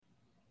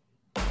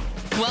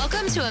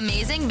Welcome to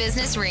Amazing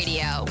Business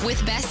Radio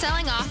with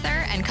best-selling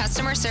author and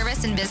customer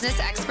service and business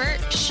expert,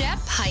 Shep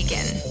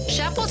Hyken.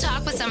 Shep will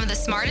talk with some of the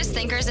smartest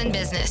thinkers in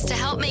business to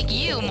help make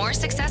you more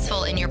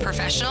successful in your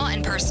professional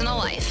and personal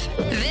life.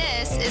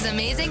 This is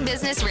Amazing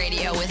Business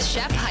Radio with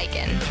Shep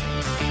Hyken.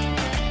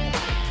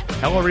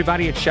 Hello,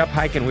 everybody. It's Shep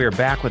Hyken. We are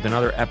back with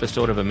another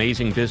episode of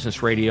Amazing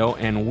Business Radio,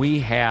 and we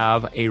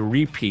have a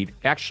repeat.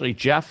 Actually,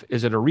 Jeff,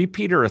 is it a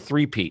repeat or a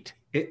three-peat?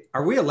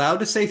 Are we allowed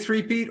to say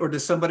three-peat, or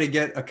does somebody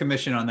get a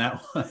commission on that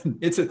one?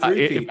 It's a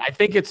three-peat. I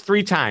think it's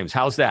 3 times.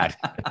 How's that?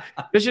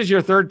 This is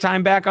your 3rd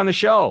time back on the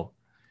show.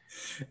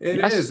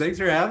 It is. Thanks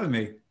for having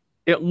me.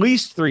 At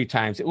least 3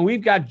 times.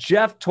 We've got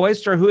Jeff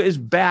Toyster, who is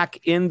back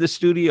in the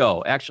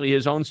studio, actually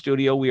his own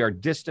studio. We are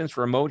distance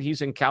remote.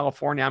 He's in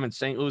California. I'm in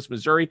St. Louis,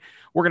 Missouri.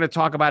 We're going to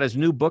talk about his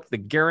new book, The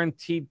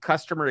Guaranteed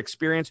Customer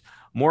Experience.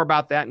 More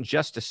about that in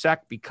just a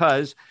sec,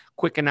 because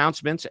quick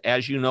announcements.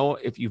 As you know,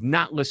 if you've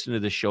not listened to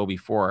the show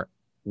before,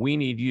 we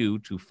need you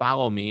to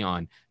follow me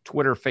on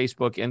Twitter,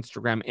 Facebook,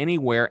 Instagram,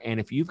 anywhere.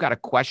 And if you've got a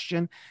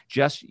question,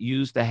 just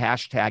use the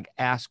hashtag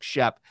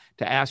AskShep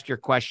to ask your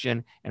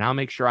question, and I'll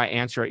make sure I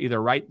answer it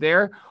either right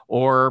there,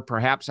 or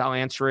perhaps I'll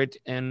answer it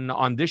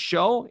on this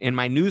show, in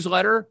my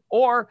newsletter,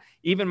 or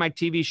even my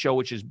TV show,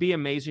 which is Be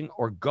Amazing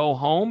or Go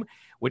Home,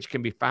 which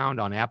can be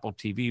found on Apple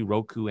TV,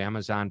 Roku,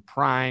 Amazon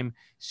Prime,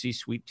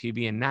 C-Suite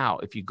TV. And now,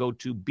 if you go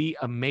to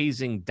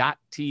beamazing.tv,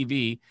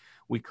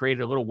 we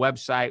created a little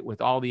website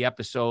with all the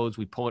episodes.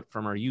 We pull it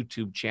from our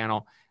YouTube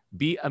channel,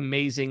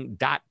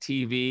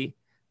 beamazing.tv.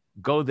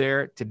 Go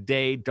there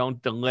today.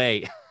 Don't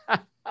delay.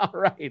 All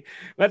right.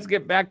 Let's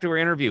get back to our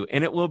interview.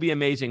 And it will be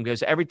amazing,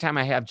 because every time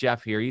I have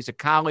Jeff here, he's a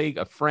colleague,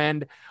 a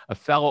friend, a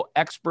fellow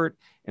expert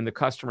in the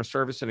customer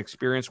service and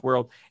experience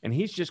world. And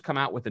he's just come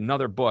out with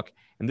another book.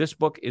 And this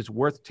book is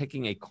worth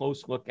taking a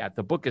close look at.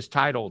 The book is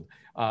titled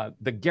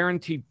The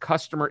Guaranteed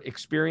Customer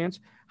Experience: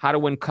 How to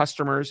Win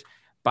Customers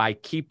by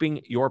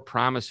Keeping Your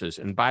Promises.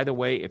 And by the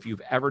way, if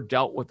you've ever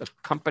dealt with a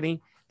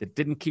company that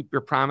didn't keep your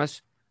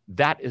promise,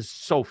 that is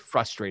so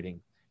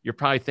frustrating. You're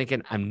probably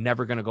thinking, I'm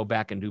never going to go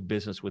back and do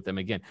business with them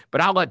again. But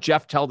I'll let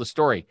Jeff tell the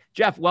story.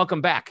 Jeff, welcome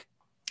back.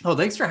 Oh,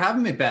 thanks for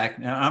having me back.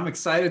 I'm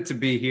excited to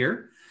be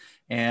here.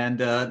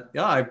 And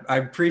I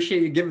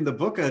appreciate you giving the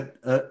book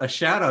a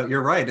shout out.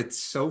 You're right. It's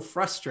so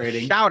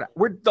frustrating. Shout out.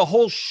 The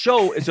whole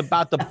show is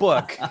about the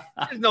book.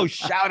 There's no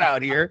shout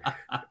out here.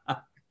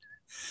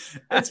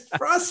 It's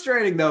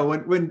frustrating, though,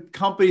 when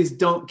companies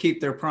don't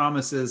keep their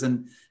promises,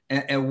 and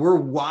we're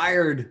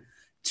wired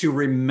to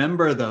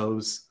remember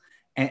those.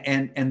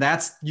 And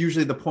that's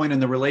usually the point in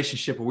the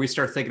relationship where we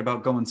start thinking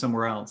about going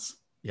somewhere else.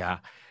 Yeah.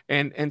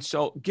 And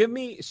so give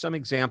me some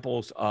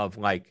examples of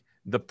like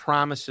the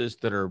promises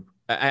that are,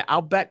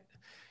 I'll bet,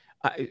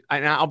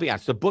 and I'll be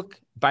honest, the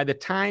book, by the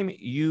time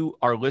you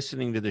are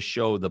listening to the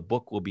show, the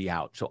book will be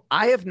out. So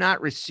I have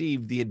not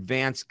received the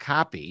advanced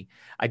copy.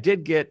 I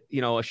did get,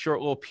 a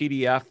short little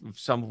PDF of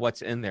some of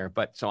what's in there,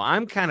 but so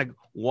I'm kind of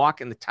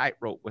walking the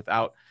tightrope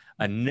without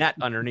a net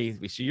underneath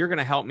me. So you're going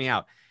to help me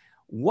out.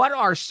 What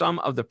are some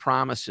of the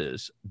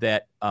promises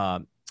that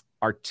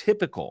are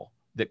typical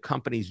that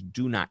companies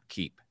do not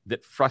keep,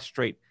 that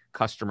frustrate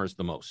customers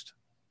the most?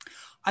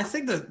 I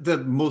think the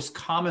most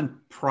common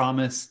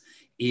promise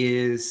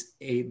is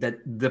that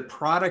the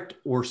product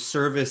or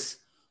service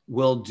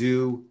will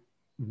do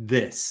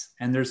this.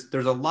 And there's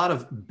a lot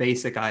of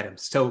basic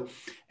items. So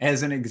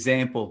as an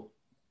example,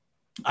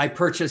 I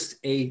purchased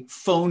a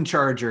phone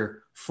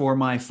charger for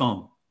my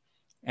phone.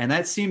 And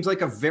that seems like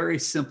a very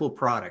simple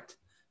product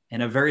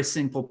and a very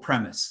simple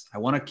premise. I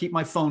want to keep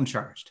my phone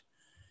charged.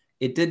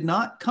 It did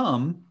not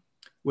come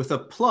with a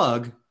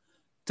plug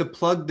to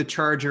plug the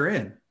charger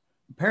in.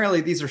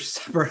 Apparently, these are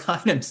separate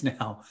items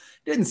now.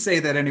 It didn't say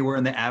that anywhere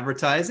in the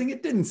advertising.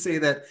 It didn't say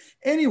that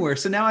anywhere.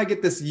 So now I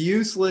get this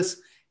useless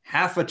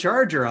half a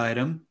charger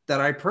item that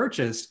I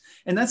purchased.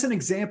 And that's an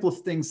example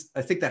of things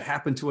I think that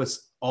happen to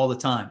us all the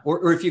time.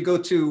 Or if you go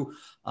to,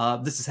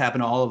 this has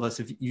happened to all of us.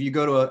 If you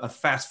go to a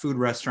fast food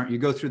restaurant, you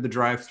go through the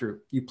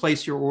drive-through, you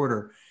place your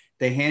order,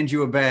 they hand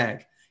you a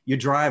bag, you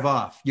drive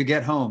off, you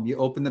get home, you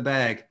open the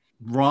bag,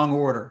 wrong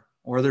order,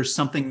 or there's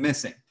something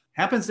missing.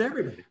 Happens to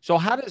everybody. So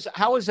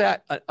how is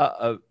that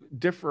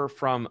differ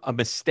from a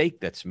mistake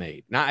that's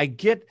made? Now I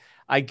get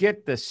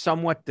the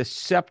somewhat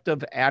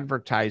deceptive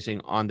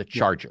advertising on the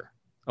charger.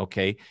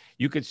 Okay,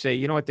 you could say,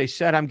 you know what, they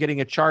said I'm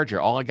getting a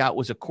charger. All I got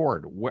was a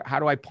cord. How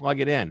do I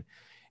plug it in?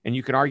 And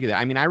you can argue that.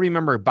 I mean, I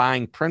remember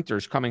buying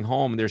printers, coming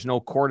home, and there's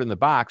no cord in the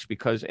box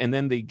and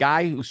then the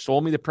guy who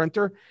sold me the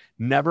printer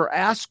never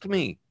asked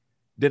me,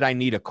 did I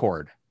need a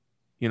cord,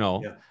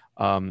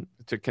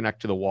 to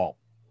connect to the wall.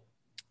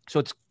 So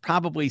it's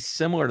probably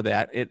similar to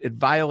that. It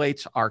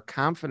violates our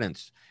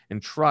confidence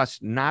and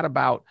trust, not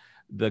about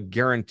the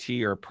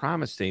guarantee or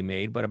promise they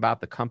made, but about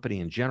the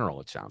company in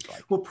general, it sounds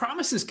like. Well,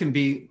 promises can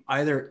be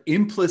either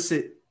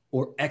implicit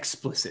or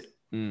explicit.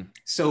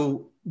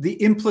 So the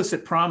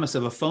implicit promise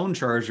of a phone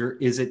charger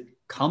is it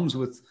comes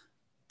with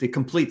the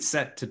complete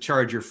set to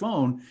charge your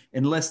phone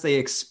unless they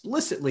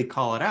explicitly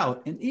call it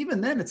out. And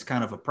even then it's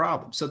kind of a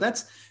problem. So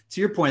that's,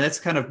 to your point, that's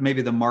kind of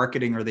maybe the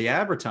marketing or the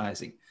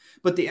advertising.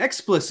 But the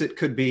explicit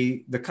could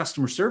be the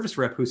customer service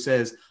rep who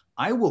says,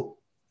 I will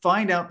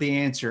find out the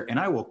answer and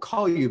I will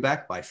call you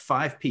back by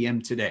 5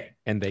 p.m. today.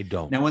 And they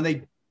don't. Now, when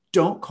they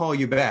don't call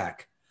you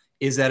back,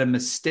 is that a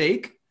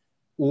mistake?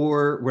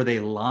 Or were they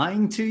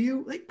lying to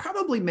you? They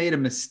probably made a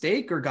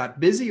mistake or got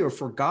busy or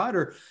forgot,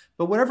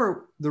 but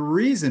whatever the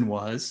reason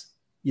was,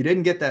 you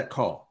didn't get that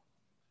call.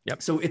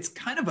 Yep. So it's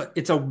kind of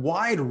it's a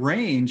wide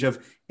range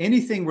of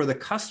anything where the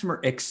customer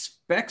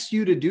expects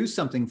you to do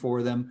something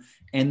for them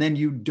and then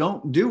you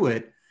don't do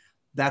it.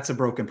 That's a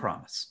broken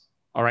promise.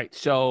 All right.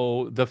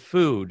 So the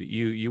food,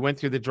 you went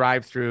through the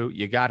drive-through,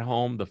 you got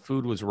home, the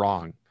food was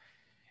wrong.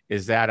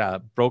 Is that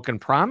a broken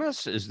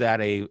promise? Is that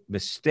a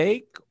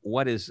mistake?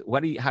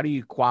 How do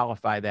you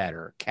qualify that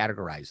or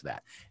categorize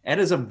that? That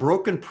is a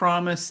broken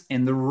promise.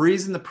 And the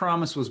reason the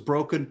promise was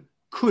broken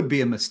could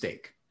be a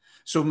mistake.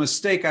 So a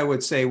mistake, I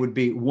would say, would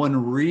be one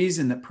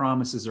reason that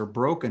promises are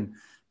broken,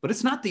 but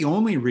it's not the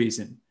only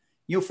reason.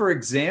 For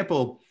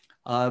example,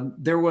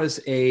 there was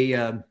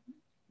a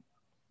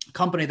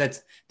company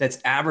that's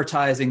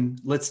advertising,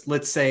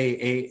 let's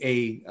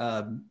say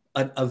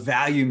a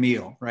value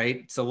meal,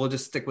 right? So we'll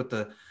just stick with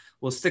the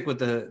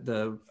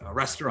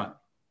restaurant,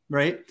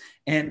 right?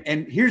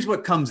 And here's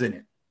what comes in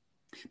it.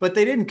 But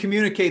they didn't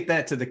communicate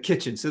that to the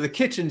kitchen. So the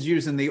kitchen's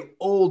using the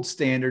old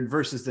standard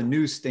versus the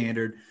new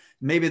standard.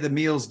 Maybe the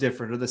meal's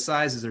different or the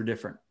sizes are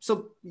different.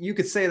 So you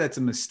could say that's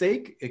a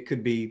mistake. It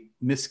could be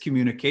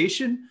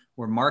miscommunication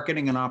where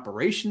marketing and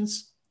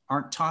operations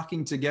aren't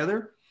talking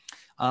together.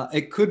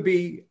 It could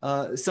be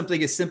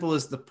something as simple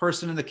as the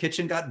person in the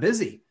kitchen got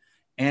busy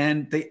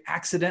and they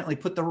accidentally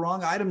put the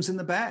wrong items in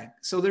the bag.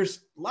 So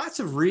there's lots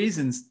of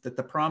reasons that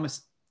the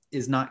promise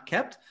is not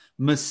kept.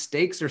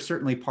 Mistakes are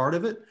certainly part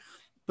of it,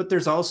 but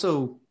there's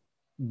also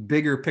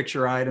bigger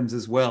picture items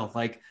as well,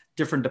 like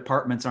different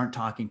departments aren't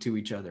talking to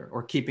each other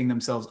or keeping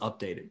themselves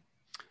updated.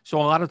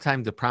 So a lot of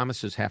times the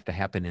promises have to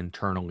happen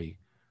internally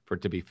for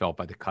it to be felt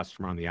by the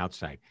customer on the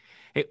outside.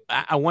 Hey,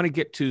 I want to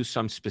get to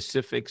some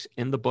specifics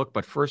in the book,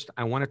 but first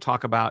I want to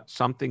talk about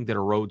something that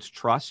erodes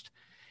trust,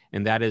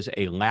 and that is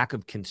a lack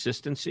of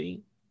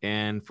consistency.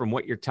 And from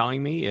what you're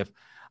telling me, if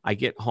I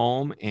get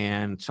home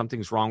and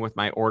something's wrong with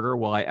my order,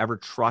 will I ever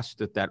trust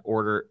that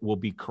order will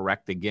be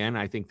correct again?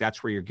 I think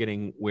that's where you're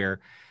getting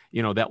where,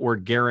 that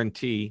word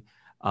guarantee,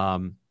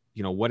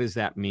 what does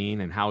that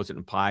mean and how is it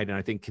implied? And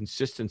I think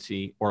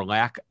consistency or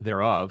lack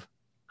thereof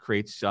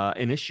creates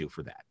an issue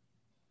for that.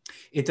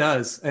 It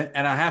does.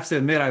 And I have to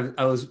admit,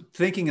 I was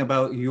thinking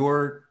about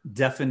your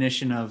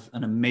definition of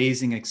an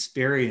amazing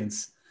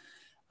experience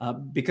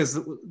because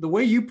the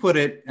way you put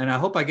it, and I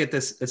hope I get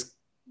this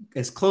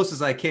as close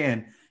as I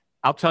can.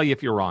 I'll tell you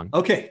if you're wrong.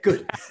 Okay,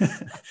 good.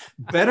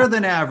 Better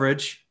than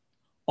average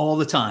all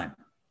the time.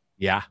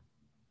 Yeah.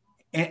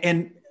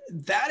 And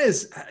that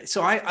is,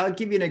 so I'll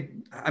give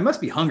you I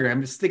must be hungry.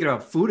 I'm just thinking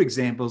about food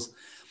examples.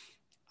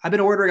 I've been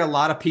ordering a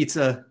lot of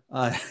pizza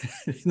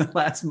in the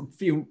last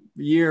few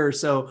years or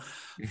so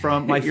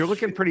from my. You're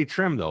looking pretty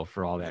trim though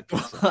for all that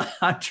pizza.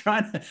 I'm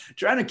trying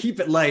to keep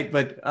it light,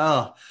 but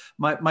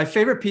my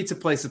favorite pizza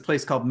place is a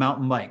place called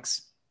Mountain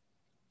Mike's,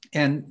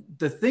 and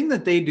the thing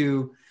that they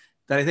do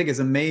that I think is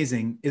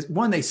amazing is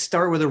one, they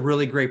start with a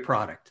really great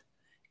product.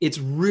 It's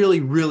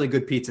really, really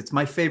good pizza. It's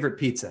my favorite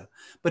pizza.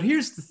 But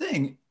here's the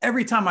thing: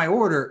 every time I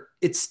order,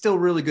 it's still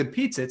really good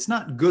pizza. It's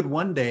not good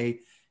one day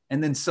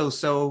and then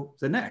so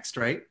the next,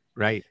 right?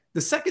 Right.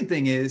 The second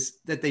thing is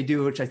that they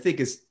do, which I think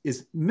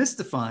is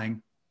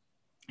mystifying.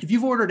 If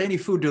you've ordered any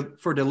food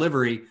for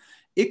delivery,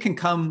 it can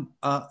come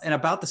in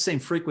about the same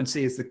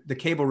frequency as the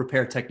cable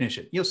repair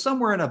technician.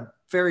 Somewhere in a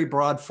very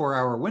broad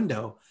 4-hour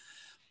window.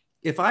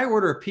 If I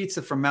order a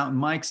pizza from Mountain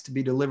Mike's to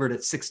be delivered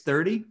at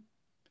 6:30,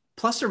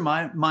 plus or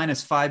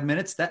minus 5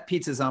 minutes, that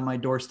pizza's on my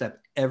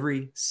doorstep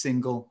every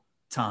single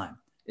time.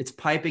 It's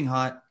piping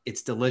hot.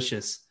 It's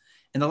delicious.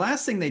 And the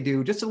last thing they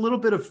do, just a little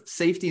bit of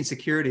safety and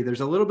security. There's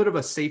a little bit of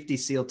a safety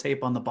seal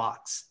tape on the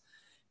box.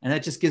 And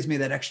that just gives me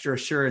that extra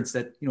assurance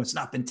that, it's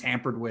not been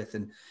tampered with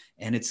and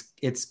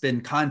it's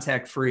been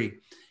contact free.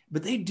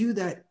 But they do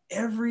that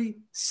every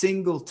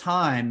single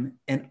time.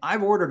 And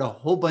I've ordered a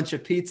whole bunch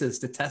of pizzas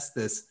to test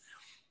this.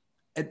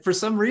 And for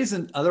some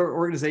reason, other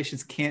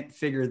organizations can't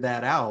figure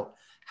that out,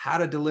 how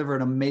to deliver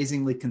an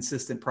amazingly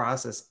consistent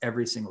process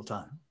every single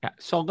time. Yeah.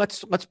 So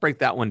let's break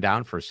that one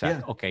down for a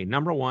second. Yeah. Okay.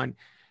 Number one,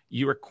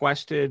 you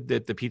requested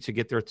that the pizza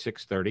get there at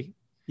 6:30.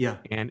 Yeah.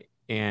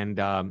 And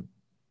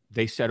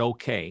they said,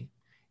 okay.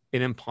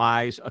 It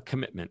implies a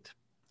commitment.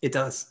 It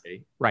does.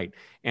 Okay. Right.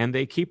 And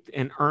they keep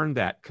and earn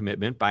that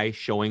commitment by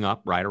showing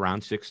up right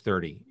around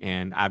 6:30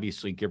 and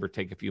obviously give or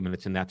take a few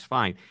minutes, and that's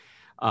fine.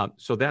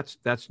 So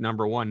that's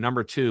number one.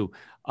 Number two,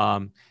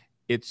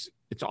 it's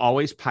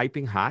always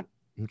piping hot.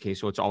 Okay.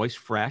 So it's always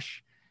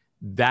fresh.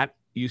 That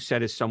you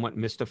said is somewhat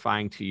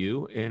mystifying to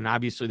you. And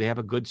obviously they have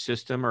a good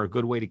system or a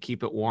good way to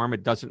keep it warm.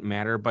 It doesn't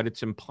matter, but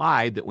it's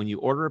implied that when you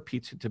order a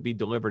pizza to be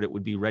delivered, it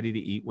would be ready to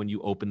eat when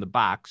you open the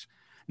box.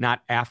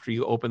 not after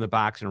you open the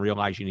box and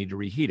realize you need to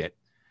reheat it.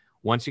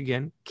 Once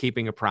again,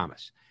 keeping a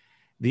promise.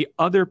 The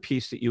other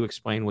piece that you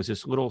explained was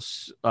this little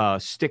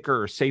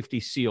sticker or safety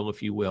seal,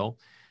 if you will,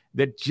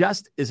 that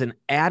just is an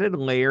added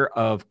layer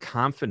of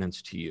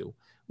confidence to you,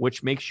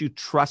 which makes you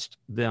trust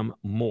them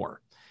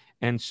more.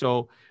 And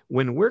so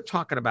when we're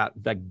talking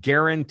about the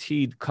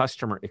guaranteed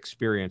customer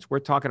experience, we're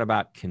talking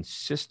about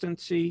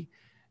consistency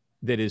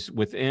that is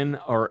within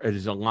or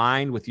is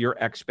aligned with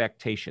your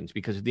expectations.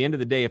 Because at the end of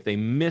the day, if they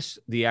miss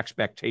the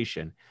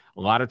expectation,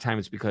 a lot of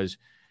times it's because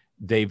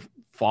they've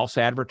false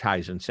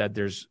advertised and said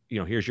there's,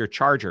 here's your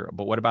charger.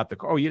 But what about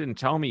you didn't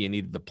tell me you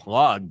needed the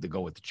plug to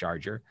go with the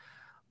charger.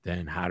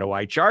 Then how do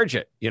I charge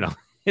it?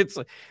 It's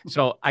like,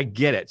 so I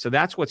get it. So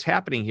that's what's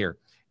happening here.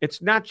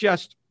 It's not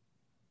just,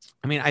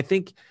 I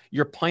think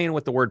you're playing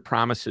with the word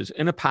promises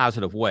in a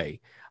positive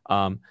way.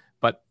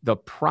 But the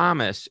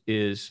promise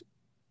is,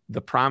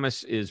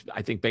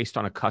 I think, based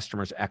on a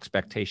customer's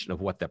expectation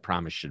of what that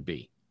promise should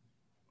be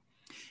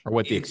or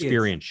what the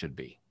experience should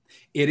be.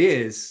 It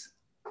is.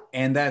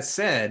 And that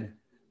said,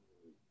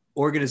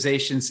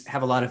 organizations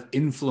have a lot of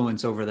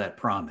influence over that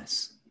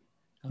promise.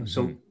 Mm-hmm.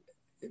 So,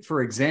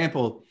 for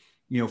example,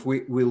 if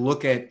we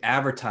look at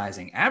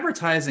advertising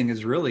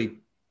is really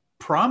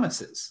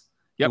promises.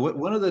 Yep.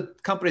 One of the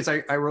companies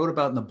I wrote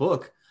about in the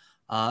book,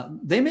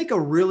 they make a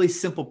really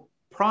simple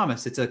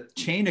promise. It's a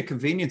chain of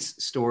convenience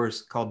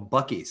stores called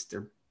Buc-ee's.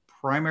 They're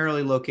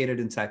primarily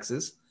located in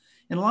Texas.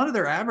 And a lot of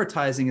their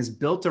advertising is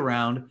built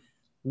around,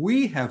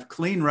 we have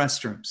clean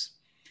restrooms.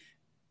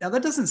 Now,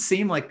 that doesn't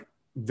seem like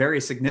very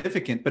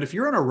significant, but if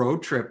you're on a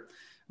road trip,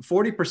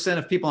 40%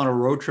 of people on a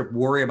road trip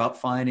worry about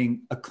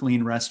finding a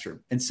clean restroom.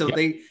 And so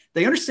they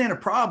understand a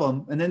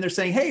problem, and then they're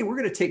saying, hey, we're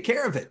going to take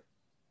care of it.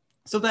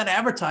 So that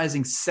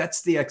advertising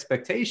sets the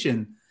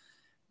expectation.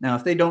 Now,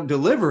 if they don't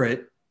deliver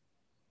it,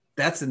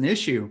 that's an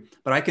issue.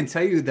 But I can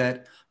tell you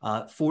that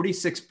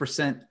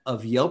 46%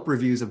 of Yelp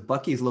reviews of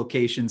Buc-ee's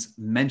locations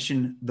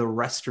mention the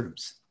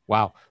restrooms.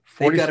 Wow.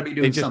 They've got to be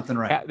doing something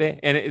right.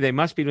 They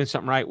must be doing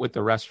something right with the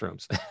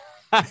restrooms.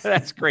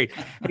 That's great.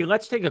 Hey,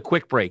 let's take a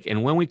quick break.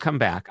 And when we come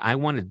back, I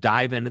want to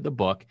dive into the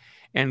book,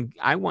 and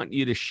I want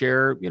you to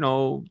share,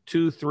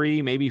 2,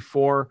 3, maybe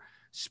 4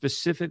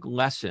 specific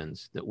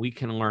lessons that we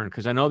can learn,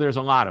 because I know there's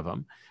a lot of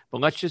them,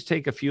 but let's just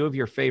take a few of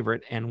your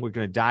favorite, and we're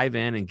going to dive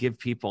in and give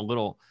people a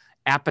little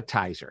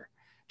appetizer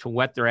to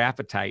whet their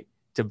appetite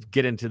to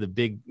get into the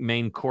big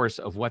main course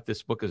of what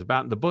this book is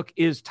about. And the book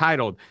is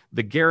titled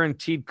The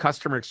Guaranteed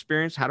Customer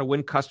Experience, How to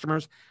Win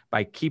Customers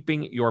by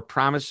Keeping Your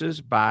Promises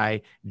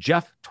by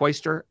Jeff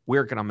Toyster.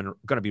 We're going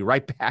to be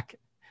right back.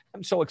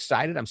 I'm so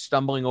excited. I'm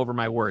stumbling over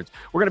my words.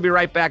 We're going to be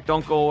right back.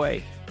 Don't go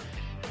away.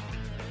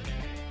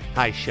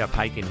 Hi, Shep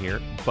Hyken here,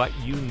 but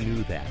you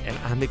knew that. And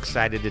I'm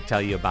excited to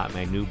tell you about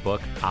my new book,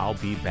 I'll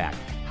Be Back,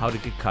 How to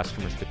Get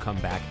Customers to Come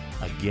Back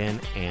Again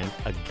and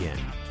Again.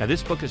 Now,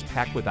 this book is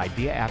packed with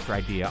idea after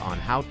idea on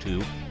how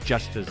to,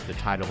 just as the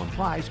title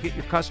implies, get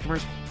your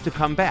customers to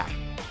come back.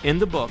 In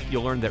the book,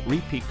 you'll learn that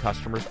repeat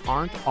customers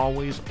aren't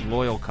always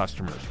loyal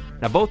customers.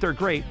 Now, both are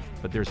great,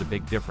 but there's a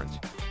big difference.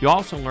 You'll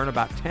also learn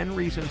about 10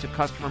 reasons a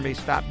customer may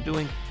stop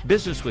doing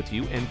business with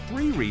you and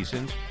 3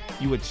 reasons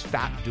you would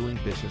stop doing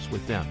business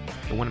with them.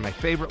 And one of my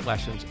favorite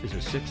lessons is a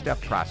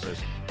 6-step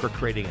process for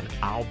creating an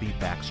I'll Be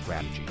Back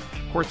strategy.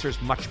 Of course,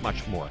 there's much,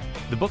 much more.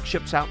 The book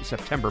ships out in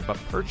September, but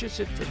purchase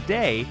it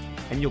today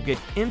and you'll get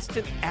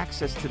instant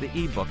access to the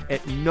ebook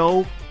at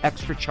no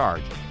extra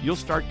charge. You'll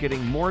start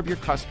getting more of your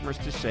customers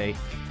to say,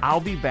 I'll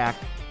be back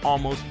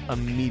almost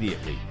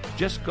immediately.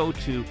 Just go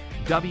to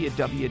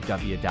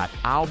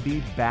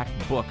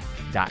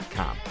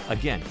www.illbebackbook.com.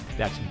 Again,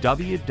 that's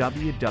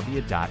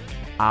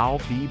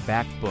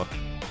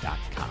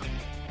www.illbebackbook.com.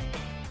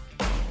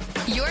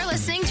 You're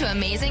listening to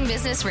Amazing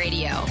Business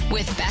Radio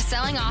with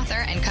best-selling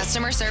author and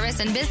customer service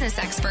and business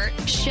expert,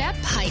 Shep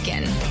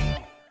Hyken.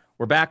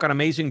 We're back on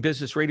Amazing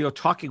Business Radio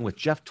talking with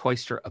Jeff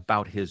Toyster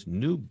about his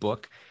new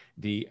book,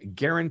 The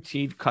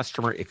Guaranteed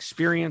Customer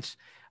Experience,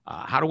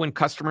 How to Win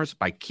Customers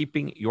by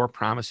Keeping Your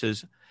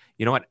Promises.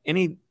 You know what?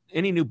 Any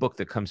new book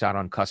that comes out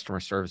on customer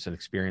service and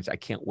experience, I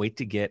can't wait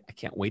to get. I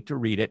can't wait to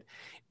read it.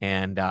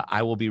 And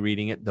I will be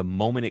reading it the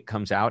moment it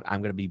comes out.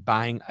 I'm going to be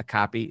buying a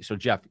copy. So,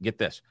 Jeff, get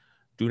this.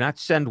 Do not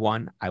send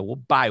one. I will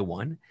buy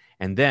one.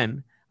 And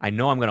then I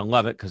know I'm going to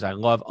love it because I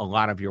love a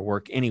lot of your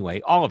work anyway,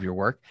 all of your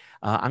work.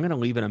 I'm going to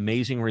leave an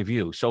amazing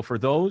review. So for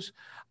those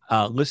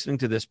listening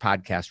to this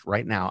podcast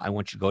right now, I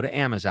want you to go to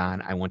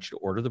Amazon. I want you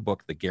to order the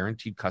book, The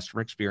Guaranteed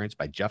Customer Experience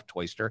by Jeff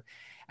Toyster.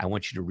 I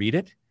want you to read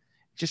it.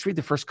 Just read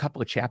the first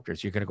couple of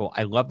chapters. You're going to go,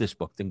 I love this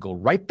book. Then go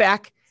right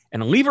back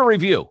and leave a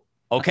review.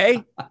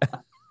 Okay?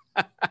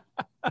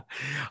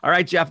 All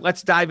right, Jeff,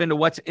 let's dive into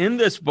what's in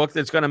this book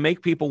that's going to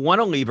make people want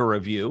to leave a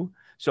review.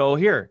 So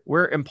here,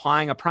 we're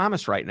implying a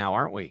promise right now,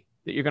 aren't we?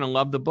 That you're going to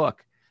love the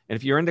book. And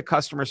if you're into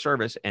customer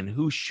service, and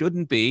who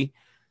shouldn't be,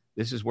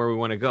 this is where we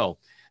want to go.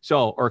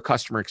 So, or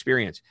customer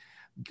experience.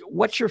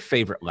 What's your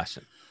favorite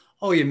lesson?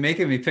 Oh, you're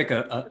making me pick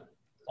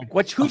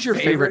who's your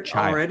favorite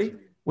child? Already?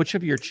 Which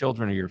of your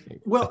children are your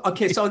favorite? Well,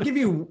 okay, so I'll give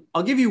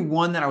you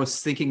one that I was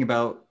thinking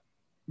about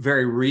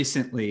very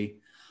recently,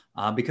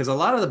 because a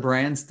lot of the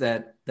brands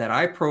that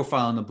I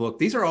profile in the book,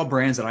 these are all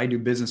brands that I do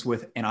business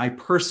with and I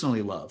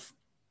personally love.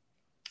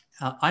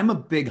 I'm a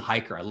big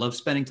hiker. I love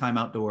spending time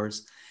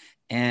outdoors.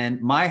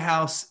 And my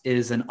house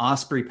is an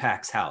Osprey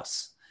Packs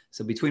house.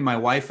 So between my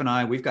wife and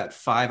I, we've got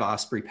 5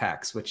 Osprey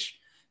Packs, which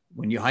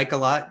when you hike a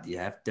lot, you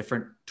have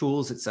different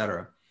tools, et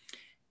cetera.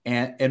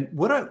 And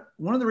one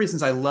of the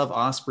reasons I love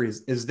Osprey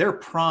is their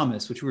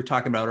promise, which we were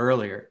talking about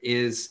earlier,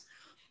 is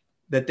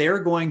that they're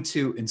going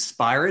to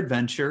inspire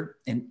adventure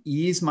and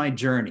ease my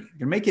journey.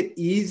 They're going to make it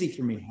easy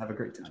for me to have a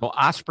great time. So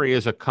Osprey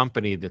is a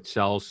company that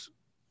sells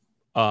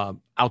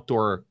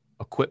outdoor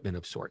equipment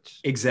of sorts.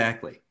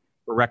 Exactly.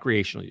 For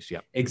recreational use,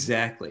 yep.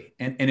 Exactly.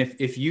 And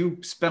if you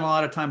spend a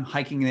lot of time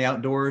hiking in the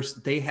outdoors,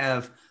 they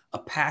have a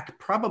pack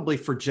probably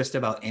for just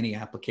about any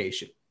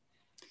application.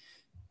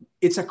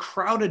 It's a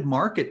crowded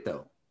market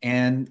though.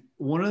 And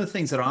one of the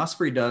things that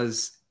Osprey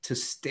does to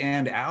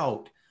stand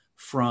out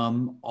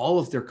from all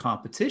of their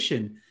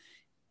competition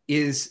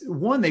is,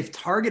 one, they've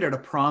targeted a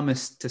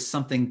promise to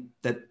something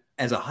that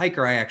as a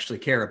hiker, I actually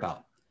care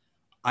about.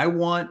 I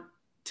want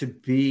to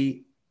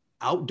be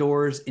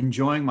outdoors,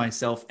 enjoying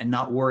myself and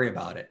not worry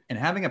about it. And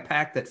having a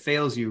pack that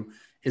fails you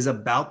is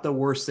about the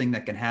worst thing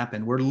that can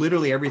happen, where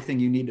literally everything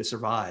you need to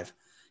survive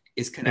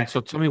is connected. And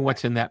so tell me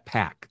what's in that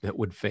pack that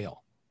would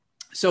fail.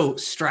 So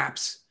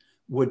straps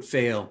would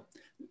fail.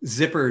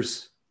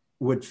 Zippers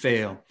would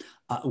fail.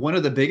 One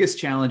of the biggest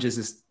challenges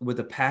is with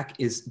a pack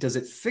is, does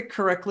it fit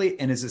correctly?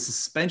 And is the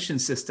suspension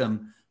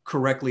system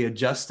correctly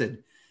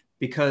adjusted?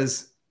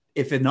 Because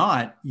if it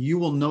not, you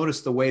will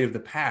notice the weight of the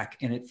pack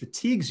and it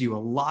fatigues you a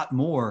lot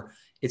more.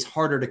 It's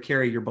harder to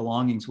carry your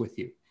belongings with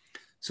you.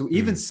 So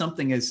even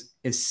something as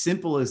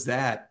simple as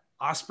that,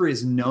 Osprey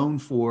is known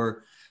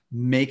for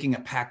making a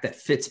pack that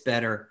fits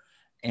better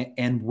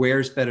and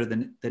wears better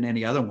than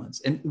any other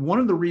ones. And one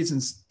of the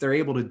reasons they're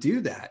able to do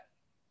that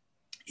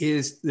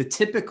is the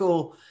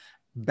typical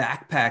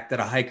backpack that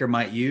a hiker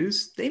might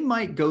use. They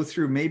might go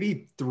through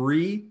maybe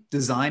 3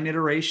 design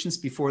iterations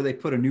before they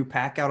put a new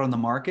pack out on the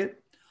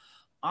market.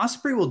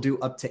 Osprey will do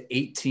up to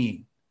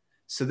 18.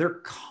 So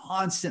they're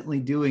constantly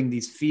doing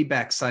these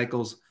feedback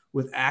cycles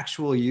with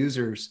actual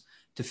users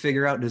to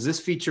figure out, does this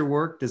feature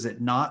work? Does it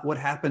not? What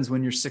happens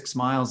when you're 6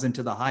 miles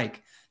into the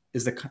hike?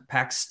 Is the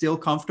pack still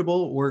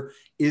comfortable, or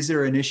is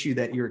there an issue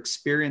that you're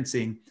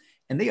experiencing?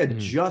 And they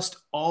adjust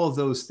all of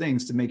those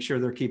things to make sure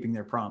they're keeping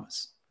their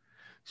promise.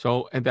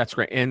 So, and that's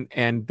great.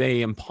 And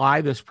they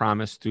imply this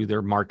promise through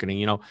their marketing.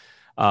 You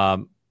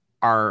know,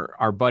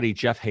 our buddy,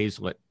 Jeff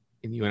Hazlett,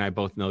 and you and I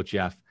both know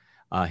Jeff,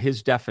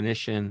 his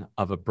definition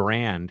of a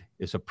brand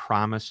is a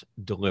promise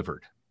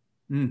delivered.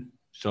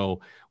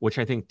 So, which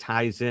I think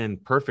ties in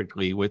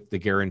perfectly with the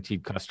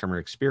guaranteed customer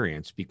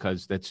experience,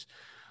 because that's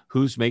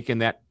who's making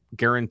that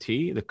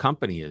guarantee. The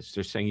company is.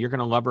 They're saying, you're going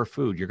to love our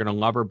food. You're going to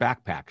love our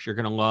backpacks. You're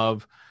going to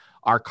love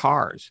our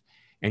cars.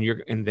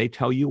 And they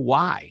tell you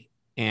why.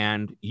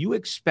 And you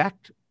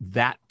expect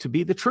that to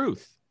be the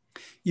truth.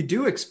 You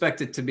do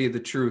expect it to be the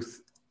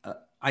truth.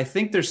 I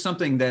think there's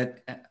something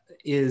that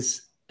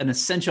is an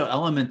essential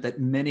element that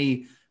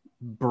many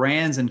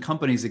brands and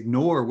companies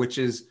ignore, which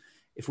is,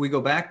 if we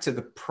go back to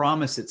the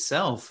promise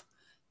itself,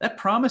 that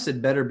promise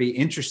had better be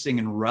interesting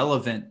and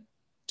relevant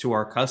to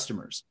our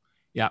customers.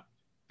 Yeah,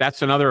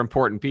 that's another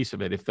important piece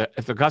of it. If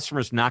the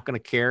customer's not going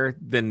to care,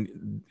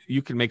 then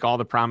you can make all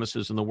the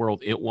promises in the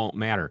world. It won't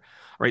matter.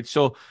 All right.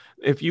 So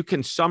if you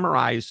can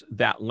summarize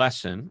that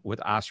lesson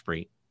with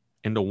Osprey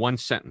into one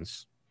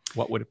sentence,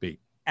 what would it be?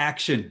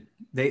 Action.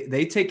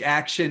 They take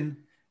action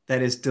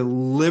that is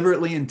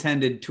deliberately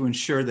intended to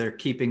ensure they're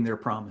keeping their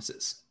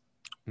promises.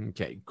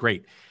 Okay,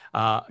 great.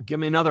 Give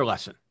me another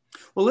lesson.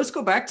 Well, let's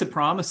go back to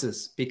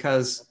promises,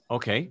 because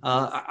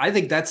I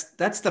think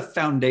that's the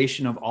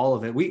foundation of all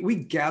of it. We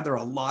gather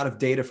a lot of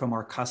data from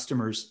our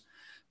customers,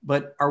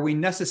 but are we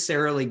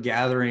necessarily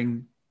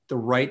gathering the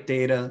right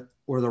data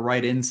or the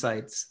right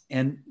insights?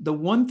 And the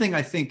one thing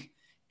I think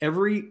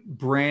every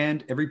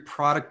brand, every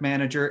product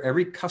manager,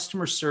 every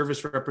customer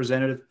service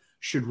representative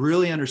should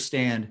really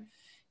understand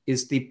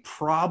is the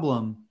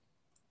problem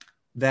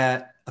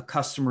that a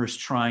customer is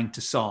trying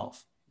to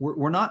solve.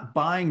 We're not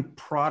buying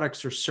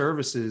products or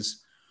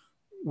services.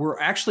 We're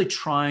actually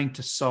trying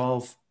to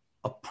solve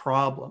a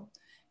problem.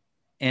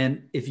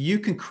 And if you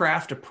can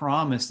craft a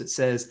promise that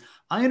says,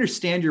 I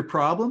understand your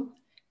problem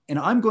and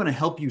I'm going to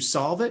help you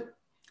solve it,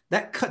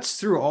 that cuts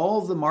through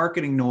all of the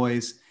marketing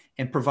noise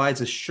and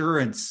provides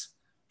assurance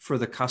for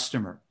the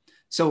customer.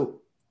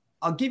 So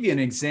I'll give you an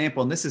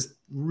example, and this is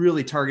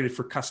really targeted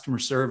for customer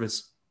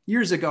service.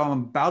 Years ago, I'm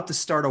about to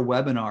start a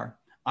webinar.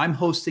 I'm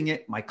hosting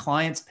it. My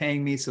client's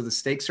paying me, so the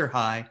stakes are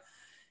high.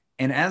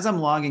 And as I'm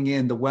logging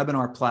in, the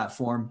webinar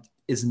platform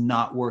is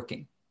not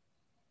working.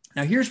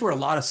 Now, here's where a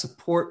lot of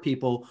support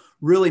people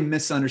really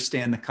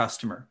misunderstand the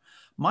customer.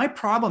 My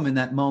problem in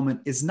that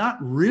moment is not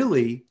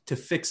really to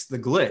fix the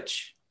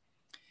glitch.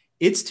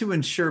 It's to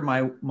ensure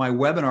my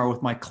webinar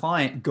with my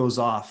client goes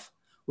off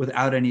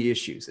without any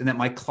issues and that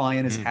my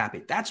client is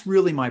happy. That's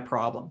really my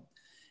problem.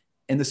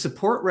 And the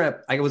support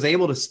rep, I was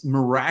able to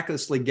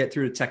miraculously get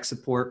through to tech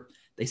support.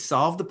 They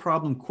solved the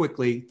problem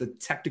quickly, the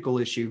technical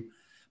issue,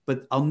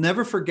 but I'll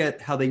never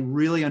forget how they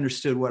really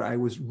understood what I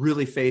was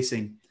really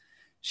facing.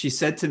 She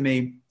said to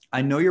me,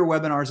 I know your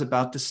webinar is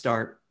about to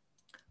start.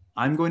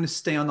 I'm going to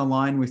stay on the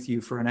line with you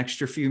for an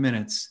extra few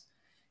minutes.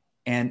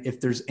 And if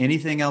there's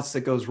anything else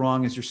that goes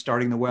wrong as you're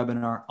starting the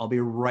webinar, I'll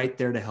be right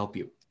there to help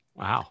you.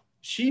 Wow.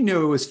 She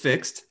knew it was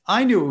fixed.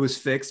 I knew it was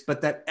fixed,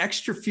 but that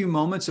extra few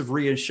moments of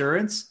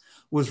reassurance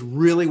was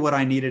really what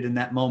I needed in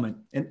that moment.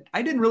 And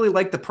I didn't really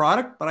like the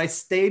product, but I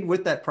stayed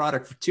with that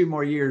product for 2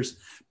 more years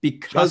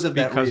because of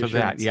that. Because of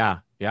that. Yeah.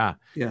 Yeah.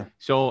 Yeah.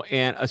 So,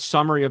 and a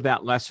summary of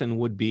that lesson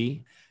would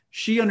be?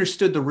 She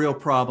understood the real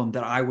problem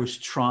that I was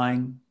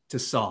trying to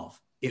solve.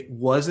 It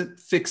wasn't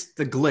fix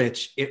the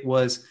glitch. It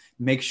was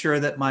make sure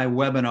that my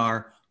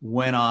webinar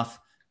went off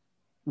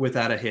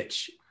without a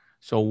hitch.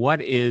 So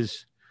what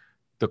is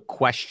the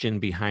question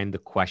behind the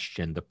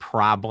question, the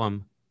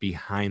problem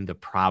behind the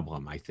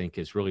problem, I think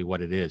is really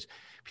what it is.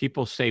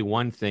 People say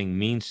one thing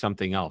means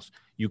something else.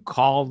 You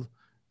called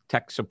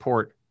tech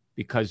support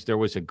because there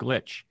was a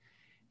glitch,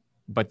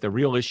 but the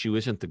real issue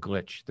isn't the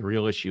glitch. The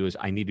real issue is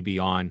I need to be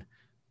on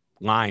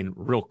line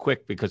real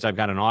quick because I've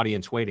got an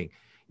audience waiting.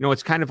 You know,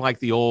 it's kind of like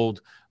the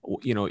old,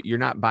 you know, you're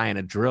not buying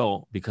a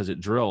drill because it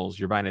drills.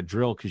 You're buying a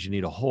drill because you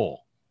need a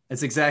hole.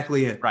 That's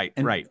exactly it. Right,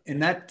 right.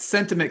 And that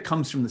sentiment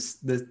comes from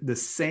the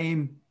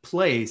same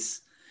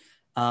place.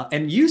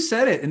 And you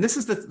said it, and this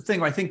is the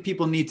thing I think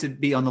people need to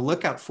be on the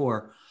lookout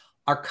for.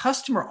 Our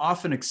customer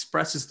often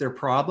expresses their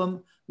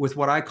problem with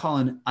what I call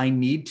an I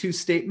need to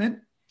statement.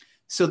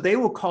 So they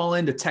will call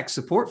into tech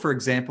support, for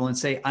example, and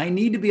say, I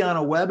need to be on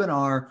a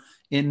webinar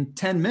in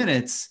 10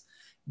 minutes.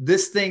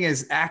 This thing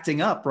is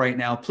acting up right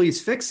now.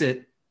 Please fix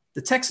it.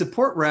 The tech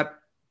support rep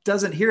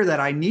doesn't hear that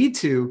I need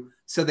to,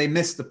 so they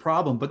miss the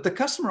problem. But the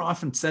customer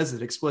often says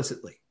it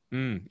explicitly.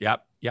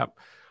 Yep.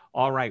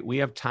 All right. We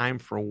have time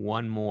for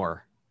one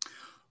more.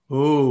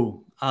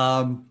 Oh,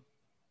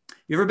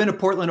 you ever been to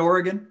Portland,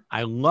 Oregon?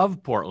 I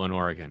love Portland,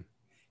 Oregon.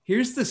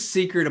 Here's the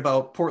secret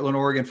about Portland,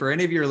 Oregon, for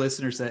any of your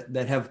listeners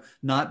that have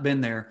not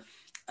been there.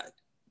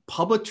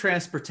 Public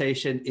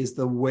transportation is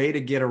the way to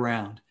get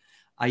around.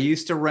 I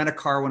used to rent a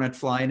car when I'd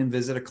fly in and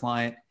visit a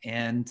client,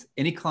 and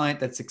any client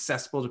that's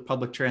accessible to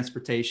public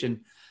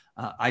transportation,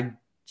 I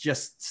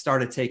just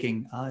started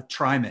taking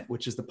TriMet,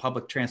 which is the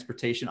public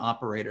transportation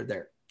operator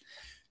there.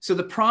 So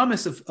the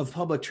promise of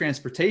public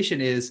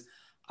transportation is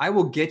I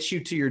will get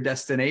you to your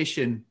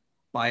destination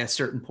by a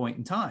certain point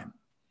in time.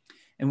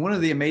 And one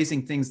of the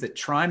amazing things that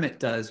TriMet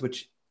does,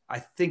 which I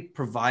think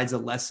provides a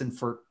lesson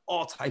for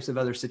all types of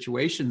other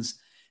situations,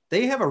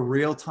 they have a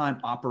real-time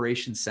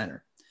operations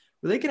center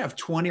where they can have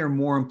 20 or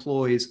more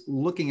employees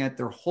looking at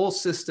their whole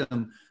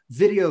system,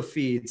 video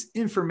feeds,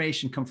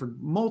 information come from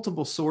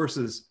multiple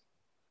sources,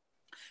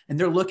 and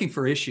they're looking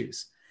for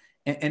issues.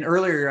 And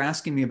earlier you're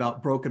asking me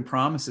about broken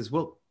promises.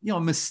 Well, you know,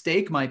 a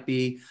mistake might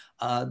be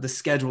the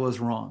schedule is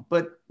wrong,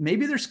 but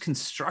maybe there's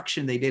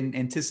construction they didn't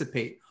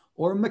anticipate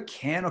or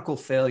mechanical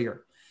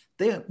failure.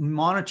 They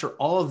monitor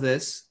all of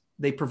this.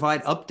 They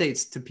provide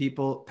updates to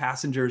people,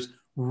 passengers,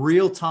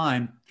 real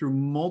time through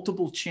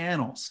multiple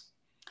channels.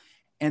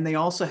 And they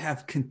also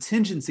have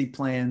contingency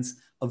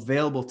plans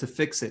available to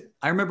fix it.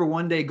 I remember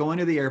one day going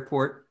to the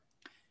airport,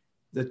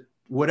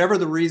 whatever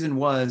the reason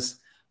was,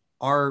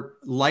 our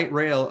light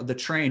rail, the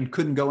train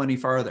couldn't go any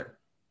farther.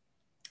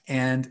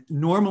 And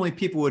normally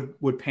people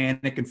would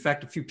panic. In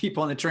fact, a few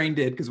people on the train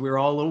did because we were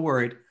all a little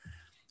worried.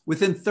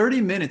 Within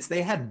 30 minutes,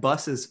 they had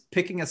buses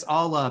picking us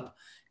all up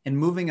and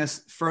moving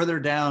us further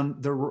down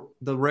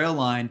the rail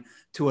line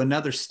to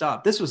another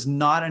stop. This was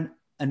not an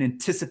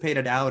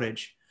anticipated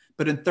outage,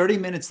 but in 30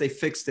 minutes, they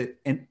fixed it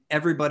and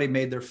everybody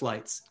made their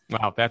flights.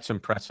 Wow, that's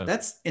impressive.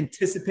 That's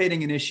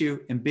anticipating an issue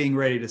and being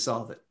ready to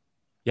solve it.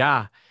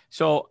 Yeah.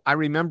 So I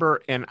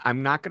remember, and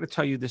I'm not going to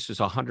tell you this is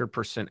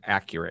 100%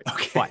 accurate,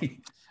 okay.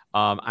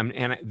 But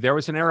there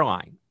was an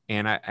airline,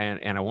 and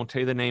I won't tell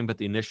you the name, but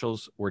the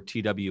initials were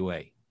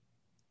TWA.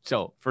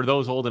 So for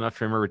those old enough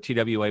to remember,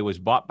 TWA was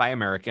bought by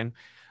American,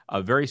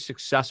 a very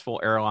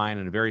successful airline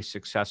and a very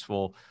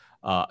successful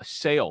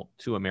sale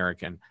to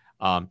American.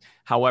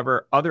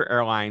 However, other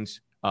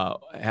airlines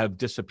have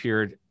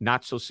disappeared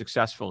not so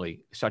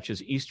successfully, such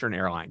as Eastern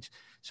Airlines.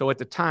 So at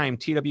the time,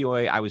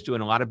 TWA, I was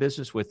doing a lot of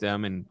business with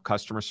them in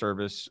customer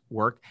service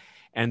work,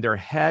 and their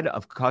head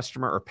of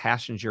customer or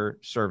passenger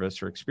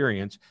service or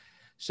experience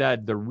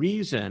said the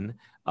reason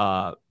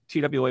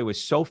TWA was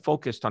so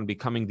focused on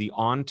becoming the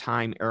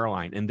on-time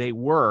airline, and they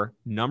were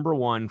number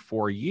one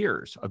for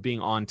years of being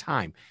on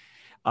time.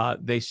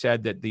 They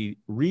said that the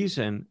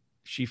reason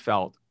she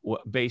felt,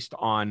 based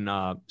on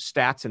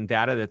stats and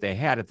data that they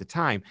had at the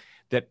time,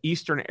 that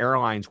Eastern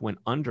Airlines went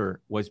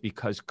under was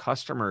because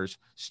customers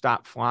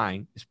stopped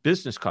flying. It's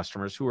business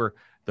customers who are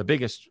the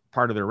biggest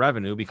part of their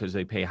revenue because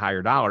they pay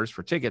higher dollars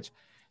for tickets.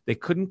 They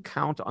couldn't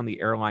count on the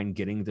airline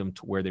getting them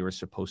to where they were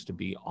supposed to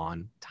be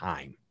on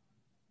time.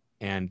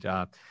 And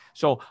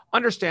so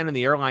understanding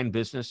the airline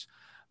business,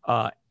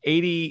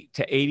 80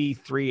 to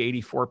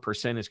 83,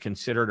 84% is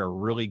considered a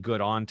really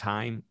good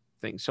on-time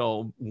thing.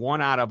 So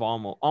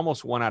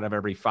almost one out of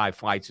every 5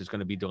 flights is going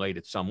to be delayed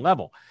at some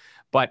level.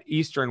 But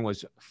Eastern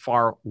was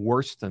far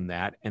worse than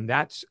that. And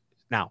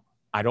now,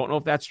 I don't know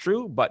if that's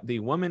true, but the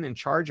woman in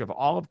charge of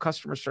all of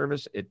customer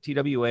service at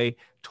TWA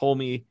told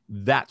me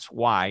that's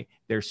why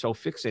they're so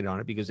fixated on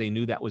it, because they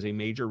knew that was a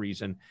major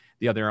reason.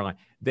 The other airline,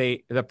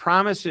 the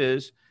promise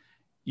is,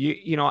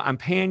 you know, I'm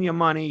paying you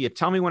money. You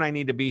tell me when I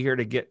need to be here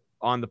to get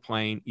on the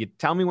plane. You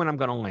tell me when I'm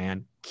going to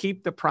land.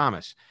 Keep the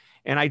promise.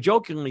 And I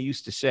jokingly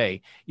used to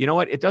say, you know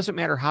what? It doesn't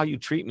matter how you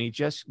treat me.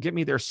 Just get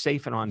me there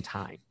safe and on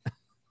time.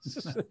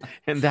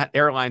 And that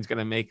airline's going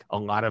to make a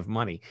lot of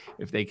money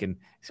if they can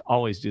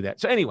always do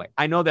that. So anyway,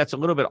 I know that's a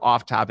little bit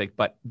off topic,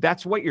 but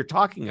that's what you're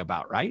talking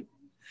about, right?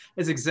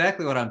 It's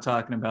exactly what I'm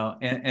talking about.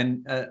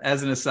 And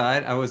as an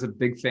aside, I was a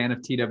big fan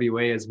of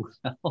TWA as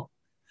well.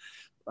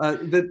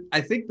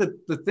 I think that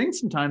the thing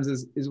sometimes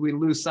is we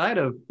lose sight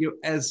of, you know,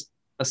 as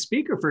a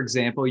speaker, for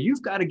example,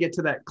 you've got to get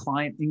to that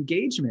client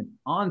engagement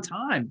on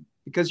time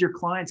because your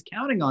client's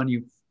counting on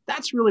you.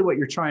 That's really what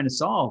you're trying to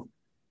solve.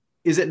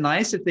 Is it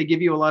nice if they give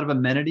you a lot of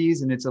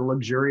amenities and it's a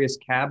luxurious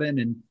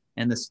cabin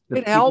and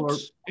it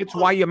helps? It's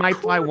why you might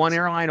fly one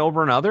airline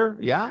over another.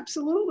 Yeah,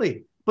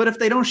 absolutely. But if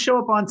they don't show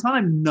up on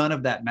time, none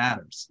of that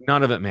matters.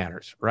 None of it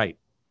matters. Right.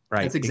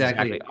 That's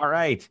exactly it. All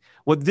right.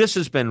 Well, this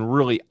has been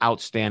really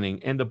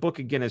outstanding. And the book,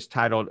 again, is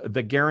titled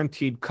The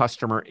Guaranteed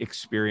Customer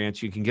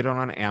Experience. You can get it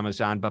on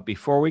Amazon. But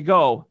before we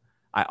go,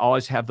 I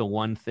always have the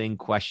one thing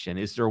question.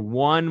 Is there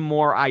one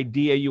more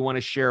idea you want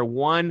to share?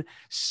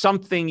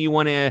 Something you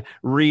want to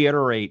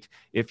reiterate,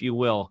 if you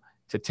will,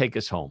 to take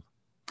us home?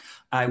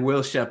 I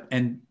will, Shep.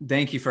 And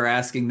thank you for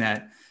asking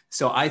that.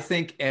 So I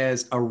think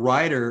as a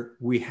writer,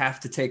 we have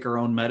to take our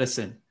own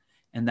medicine.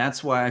 And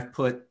that's why I've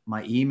put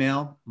my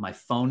email, my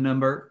phone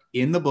number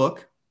in the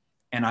book,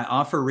 and I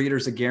offer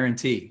readers a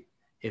guarantee.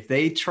 If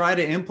they try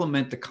to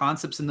implement the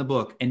concepts in the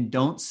book and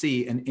don't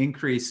see an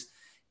increase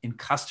in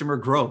customer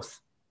growth,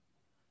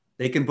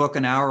 they can book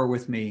an hour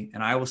with me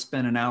and I will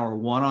spend an hour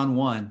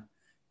one-on-one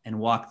and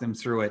walk them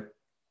through it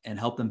and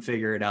help them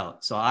figure it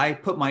out. So I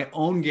put my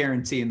own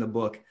guarantee in the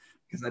book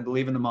because I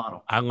believe in the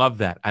model. I love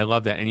that.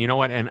 And you know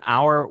what? An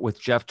hour with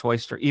Jeff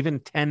Toyster, even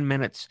 10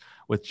 minutes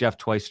with Jeff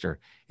Toyster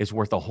is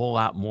worth a whole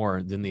lot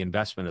more than the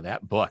investment of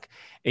that book.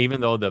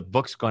 Even though the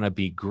book's going to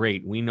be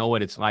great, we know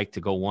what it's like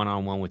to go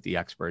one-on-one with the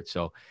expert.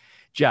 So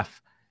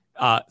Jeff,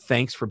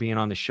 thanks for being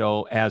on the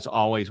show. As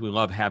always, we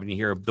love having you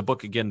here. The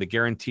book, again, The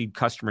Guaranteed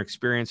Customer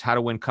Experience, how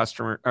to win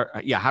customers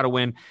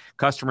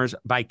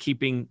by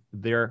keeping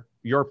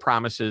your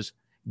promises.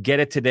 Get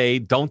it today.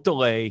 Don't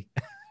delay.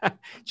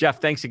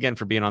 Jeff, thanks again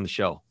for being on the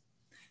show.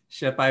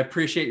 Shep, I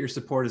appreciate your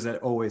support as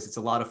always. It's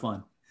a lot of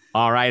fun.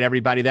 All right,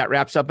 everybody. That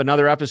wraps up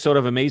another episode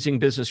of Amazing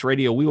Business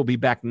Radio. We will be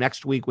back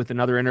next week with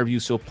another interview.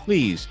 So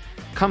please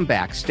come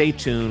back. Stay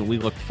tuned. We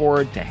look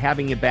forward to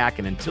having you back.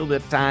 And until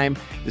that time,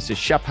 this is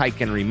Shep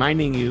Hyken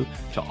reminding you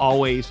to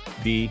always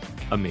be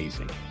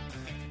amazing.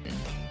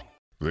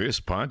 This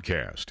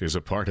podcast is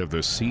a part of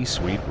the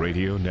C-Suite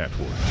Radio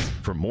Network.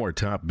 For more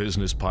top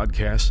business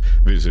podcasts,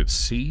 visit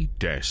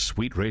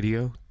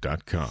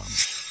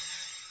c-suiteradio.com.